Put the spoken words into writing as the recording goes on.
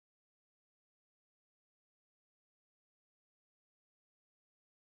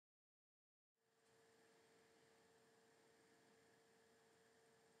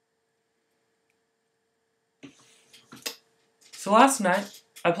So last night,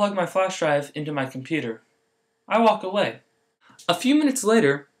 I plugged my flash drive into my computer. I walk away. A few minutes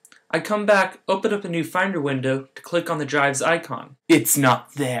later, I come back, open up a new Finder window to click on the drive's icon. It's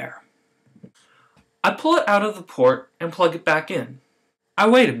not there. I pull it out of the port and plug it back in. I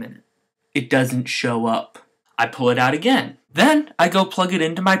wait a minute. It doesn't show up. I pull it out again. Then I go plug it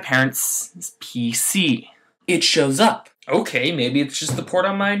into my parents' PC. It shows up. Okay, maybe it's just the port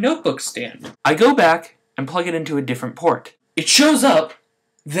on my notebook stand. I go back and plug it into a different port. It shows up,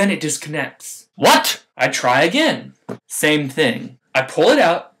 then it disconnects. What? I try again. Same thing. I pull it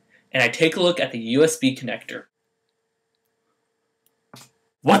out and I take a look at the USB connector.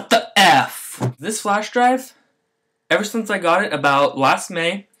 What the F? This flash drive, ever since I got it about last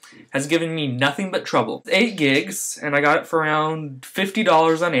May, has given me nothing but trouble. It's 8 gigs, and I got it for around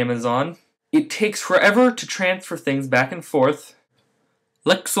 $50 on Amazon. It takes forever to transfer things back and forth.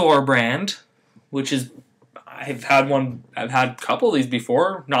 Lexor brand, which is, I've had a couple of these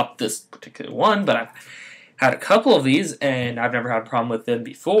before, not this particular one, but I've had a couple of these, and I've never had a problem with them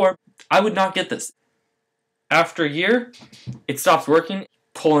before. I would not get this. After a year, it stops working.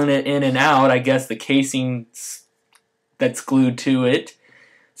 Pulling it in and out, I guess the casing that's glued to it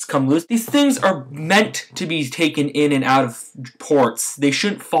has come loose. These things are meant to be taken in and out of ports. They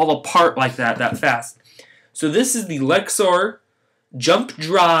shouldn't fall apart like that fast. So this is the Lexor Jump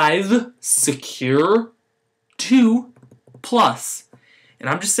Drive Secure 2 Plus. And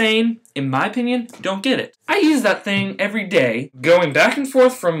I'm just saying, in my opinion, don't get it. I use that thing every day, going back and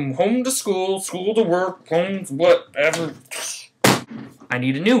forth from home to school, school to work, home, whatever. I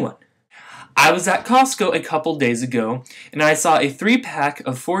need a new one. I was at Costco a couple days ago, and I saw a 3-pack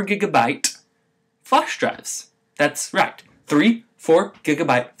of 4 GB flash drives. That's right, 3 4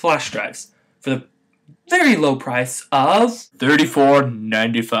 GB flash drives for the very low price of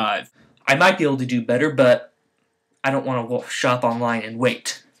 $34.95. I might be able to do better, but I don't want to shop online and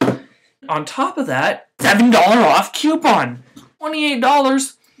wait. On top of that, $7 off coupon.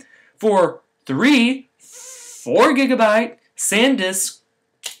 $28 for 3 4 GB SanDisk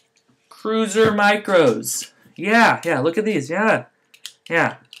Cruiser Micros. Yeah, look at these. Yeah.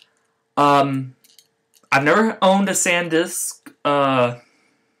 I've never owned a SanDisk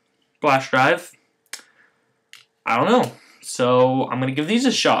flash drive. I don't know. So I'm gonna give these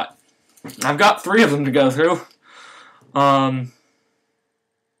a shot. I've got 3 of them to go through. The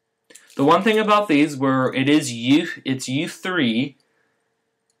one thing about these were it's U3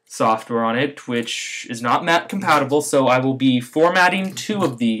 software on it, which is not Mac compatible, so I will be formatting 2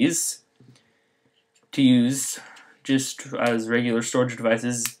 of these to use just as regular storage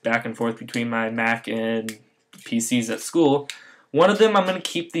devices back and forth between my Mac and PCs at school. One of them I'm going to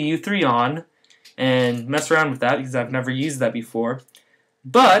keep the U3 on and mess around with that because I've never used that before.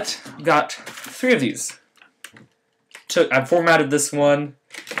 But got 3 of these. I formatted this one.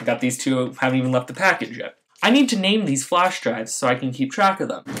 I got these 2. Haven't even left the package yet. I need to name these flash drives so I can keep track of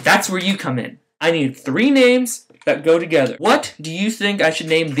them. That's where you come in. I need 3 names that go together. What do you think I should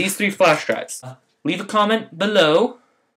name these 3 flash drives? Leave a comment below.